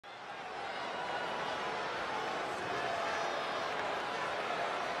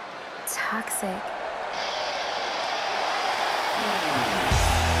toxic.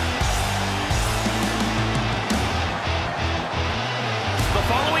 The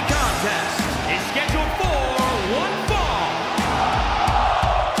following contest is scheduled for one fall.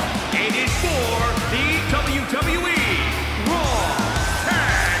 It is for the WWE Raw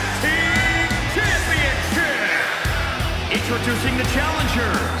Tag Team Championship. Introducing the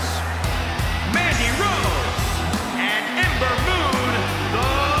challengers, Mandy Rose and Ember Moon,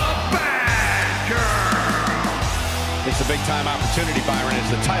 the Bad Girl. It's a big-time opportunity, Byron, as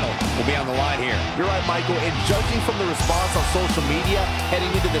the title will be on the line here. You're right, Michael, and judging from the response on social media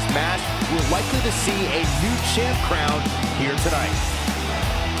heading into this match, we're likely to see a new champ crowned here tonight.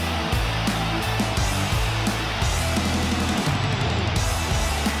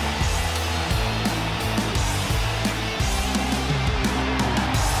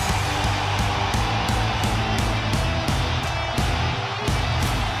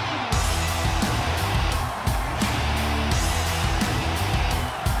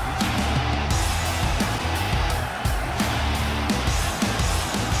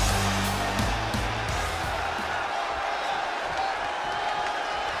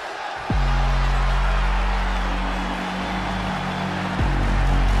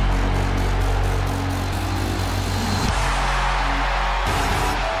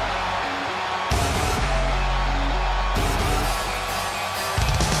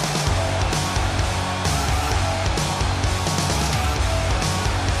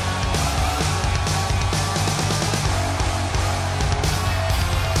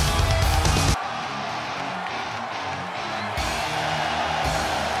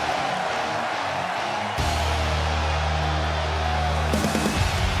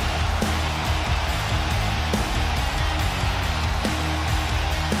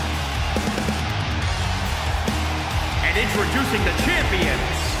 Introducing the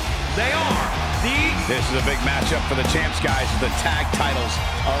champions, they are This is a big matchup for the champs, guys. The tag titles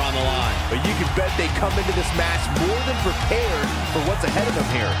are on the line. But you can bet they come into this match more than prepared for what's ahead of them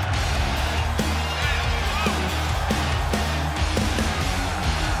here.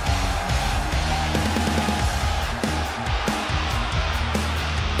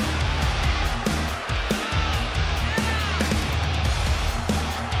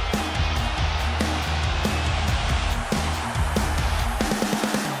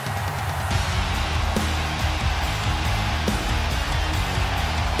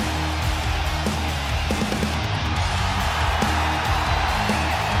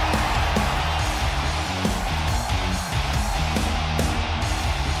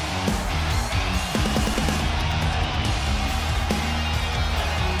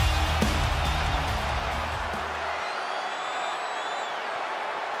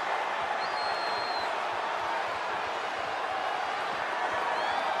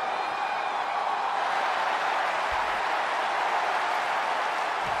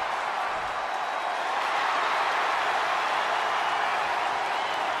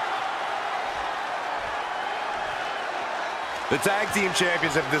 The tag team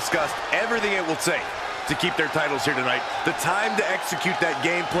champions have discussed everything it will take to keep their titles here tonight. The time to execute that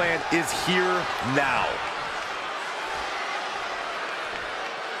game plan is here now.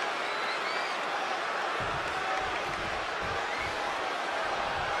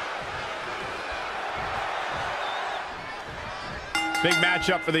 Big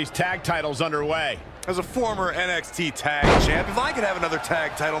matchup for these tag titles underway. As a former NXT tag champ, if I could have another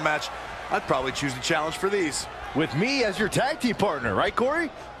tag title match, I'd probably choose the challenge for these. With me as your tag team partner, right, Corey?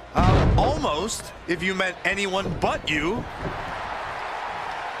 Almost, if you meant anyone but you.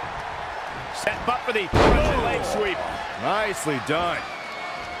 Set up for the leg sweep. Nicely done.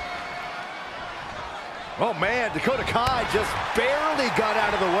 Oh, man, Dakota Kai just barely got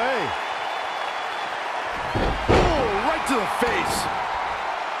out of the way. Oh, right to the face.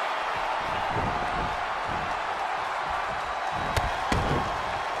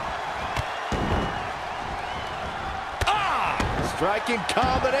 Striking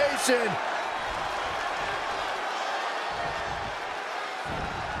combination.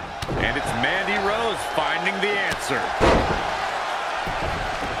 And it's Mandy Rose finding the answer.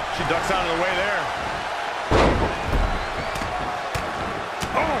 She ducks out of the way there.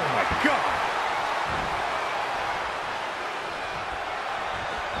 Oh, my God.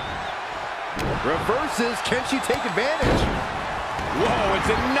 Reverses. Can she take advantage? Whoa, it's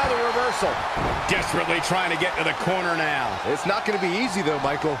another reversal. Desperately trying to get to the corner now. It's not going to be easy, though,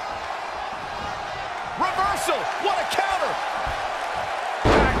 Michael. Reversal! What a counter!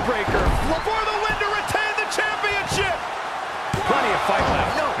 Backbreaker for the win to retain the championship! Plenty of fight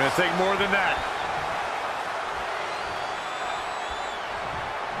left. No. Gonna take more than that.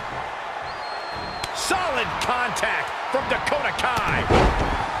 Solid contact from Dakota Kai.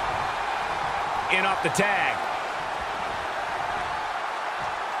 In off the tag.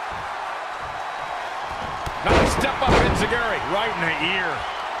 Nice step up Enziguri. Right in the ear.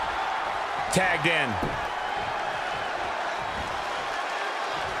 Tagged in.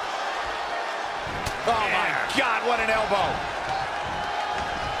 Oh, my God, what an elbow.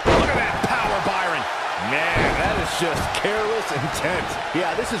 Look at that power, Byron. Man, that is just careless intent.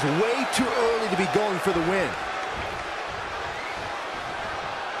 Yeah, this is way too early to be going for the win.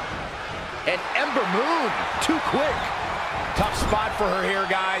 And Ember Moon, too quick. Tough spot for her here,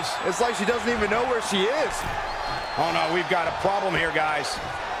 guys. It's like she doesn't even know where she is. Oh, no, we've got a problem here, guys.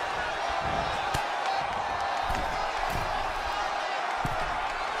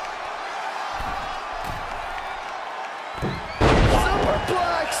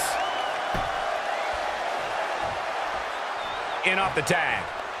 Superplex! In off the tag.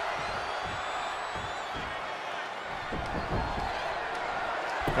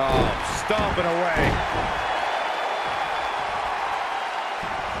 Oh, stomping away.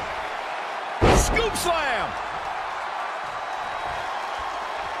 Scoop slam.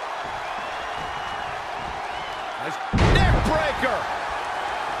 Nice neck breaker.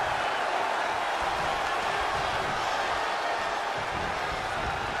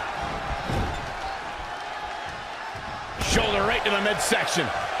 Shoulder right to the midsection.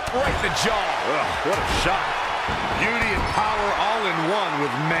 Right in the jaw. Ugh, what a shot. Beauty and power all in one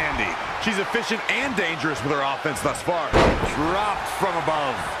with Mandy. She's efficient and dangerous with her offense thus far. Dropped from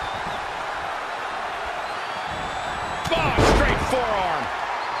above. Oh, straight forearm.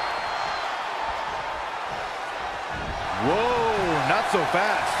 Whoa, not so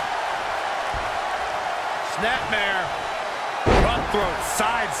fast. Snapmare. Cutthroat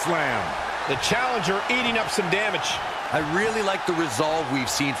side slam. The challenger eating up some damage. I really like the resolve we've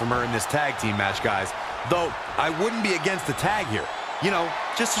seen from her in this tag team match, guys. Though, I wouldn't be against the tag here. You know,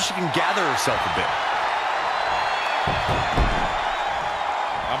 just so she can gather herself a bit.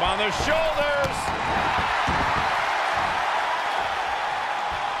 Up on their shoulders.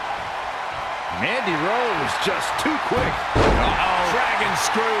 Mandy Rose just too quick. Uh-oh. Dragon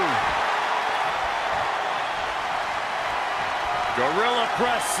screw. Gorilla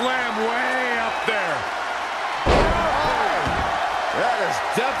press slam way up there. That is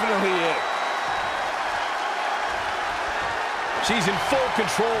definitely it. She's in full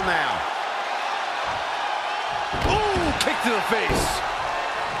control now. Ooh, kick to the face.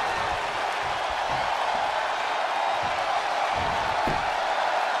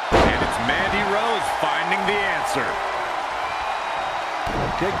 And it's Mandy Rose finding the answer.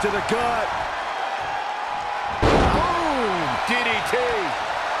 Kick to the gut. Boom, DDT.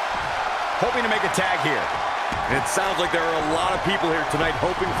 Hoping to make a tag here. It sounds like there are a lot of people here tonight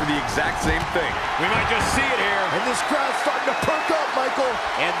hoping for the exact same thing. We might just see it here. And this crowd's starting to perk up, Michael.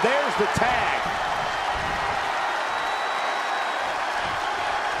 And there's the tag.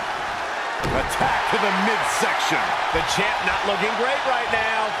 Attack to the midsection. The champ not looking great right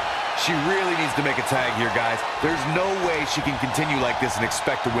now. She really needs to make a tag here, guys. There's no way she can continue like this and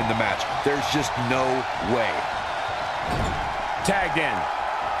expect to win the match. There's just no way. Tagged in.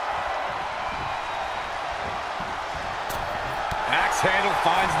 Axe handle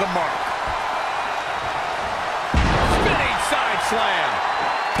finds the mark. Spinning side slam.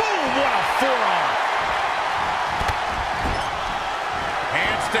 Boom, what a forearm.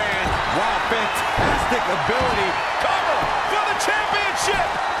 Handstand. Wow, fantastic ability. Cover for the championship.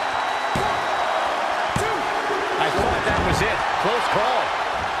 I thought that was it. Close call.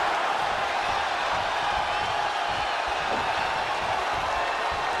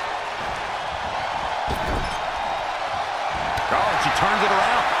 Oh, she turns it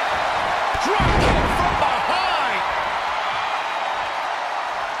around. Drop kick from behind.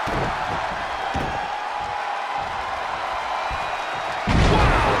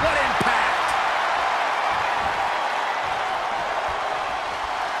 Wow, what impact.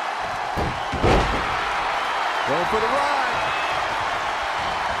 Going for the ride.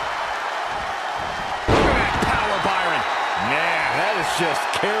 Look at that power, Byron. Man, that is just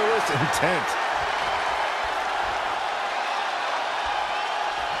careless intent.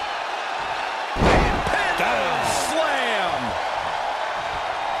 Slam.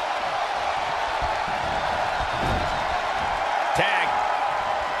 Tag.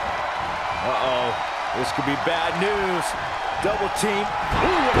 Uh-oh. This could be bad news. Double team.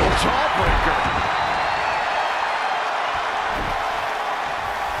 Ooh, what a jawbreaker.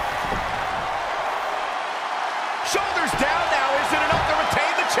 Shoulders down now. Is it enough to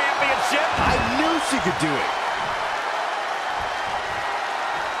retain the championship? I knew she could do it.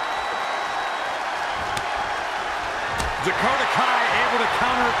 Dakota Kai able to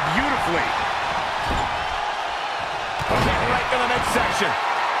counter beautifully. Right to the midsection.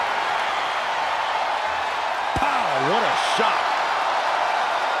 Pow, what a shot.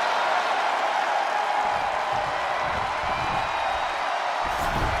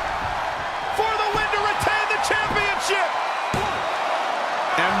 For the win to retain the championship.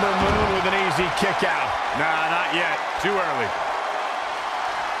 Ember Moon with an easy kick out. Nah, not yet. Too early.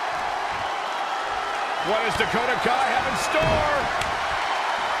 What does Dakota Kai have in store?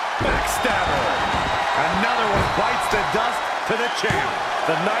 Backstabber. Another one bites the dust to the champ.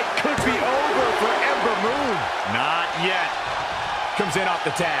 The night could be over for Ember Moon. Not yet. Comes in off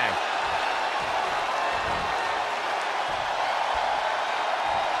the tag.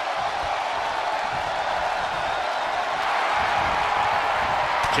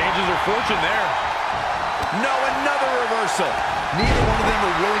 Changes her fortune there. No, another reversal. Neither one of them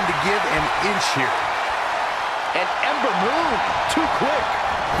are willing to give an inch here. And Ember Moon, too quick.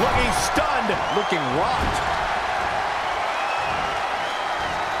 Looking stunned. Looking rocked.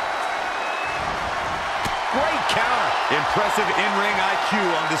 Great counter. Impressive in-ring IQ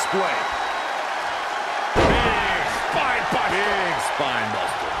on display. Big spine buster. Big spine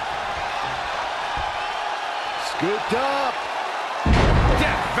buster. Scooped up.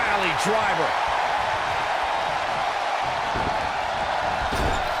 Death Valley driver.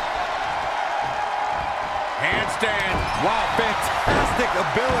 Handstand. Wow, fantastic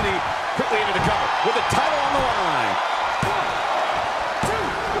ability. Quickly into the cover with the title on the line. 1, 2.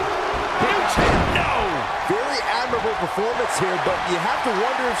 New champ. No. Very admirable performance here, but you have to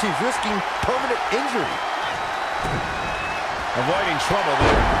wonder if she's risking permanent injury. Avoiding trouble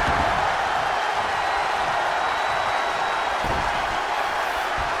there.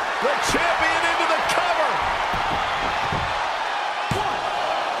 The champion into the cover.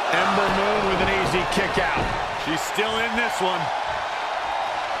 Ember Moon with an easy kick out. She's still in this one.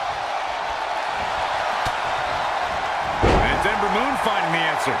 And it's Ember Moon finding the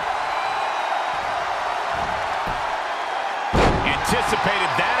answer.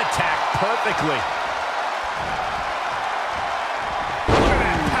 Anticipated that attack perfectly. Look at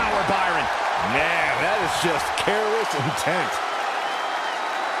that power, Byron. Man, that is just careless intent.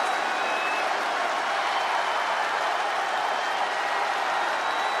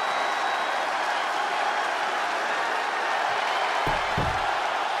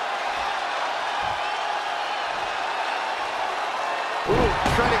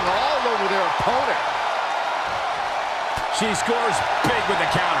 Treading all over their opponent. She scores big with the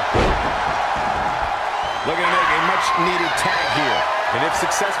counter. Looking to make a much-needed tag here. And if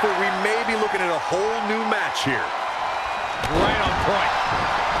successful, we may be looking at a whole new match here. Right on point.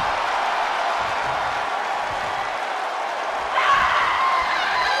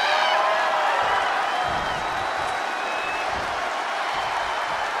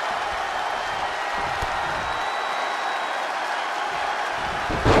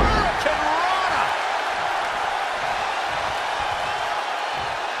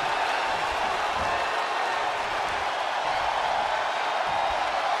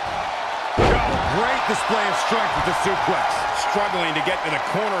 Great display of strength with the suplex. Struggling to get to the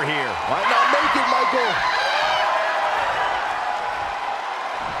corner here. Might not make it, Michael.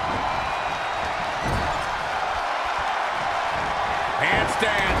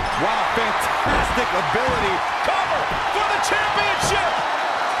 Handstand. Wow, fantastic ability. Cover for the championship.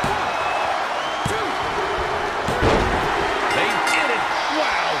 1, 2. They did it.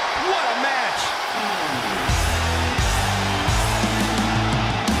 Wow, what a match.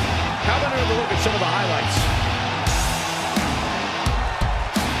 How about another look at some of the highlights?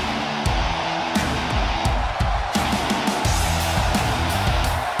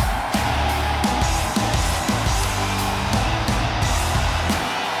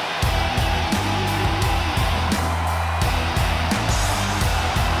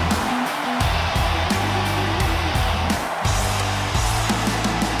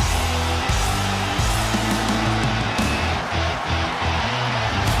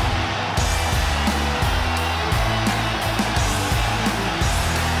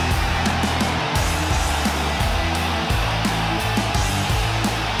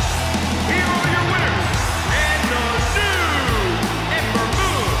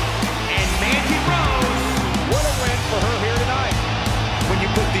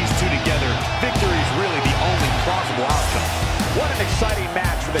 Exciting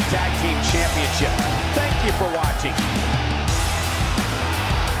match for the Tag Team Championship. Thank you for watching.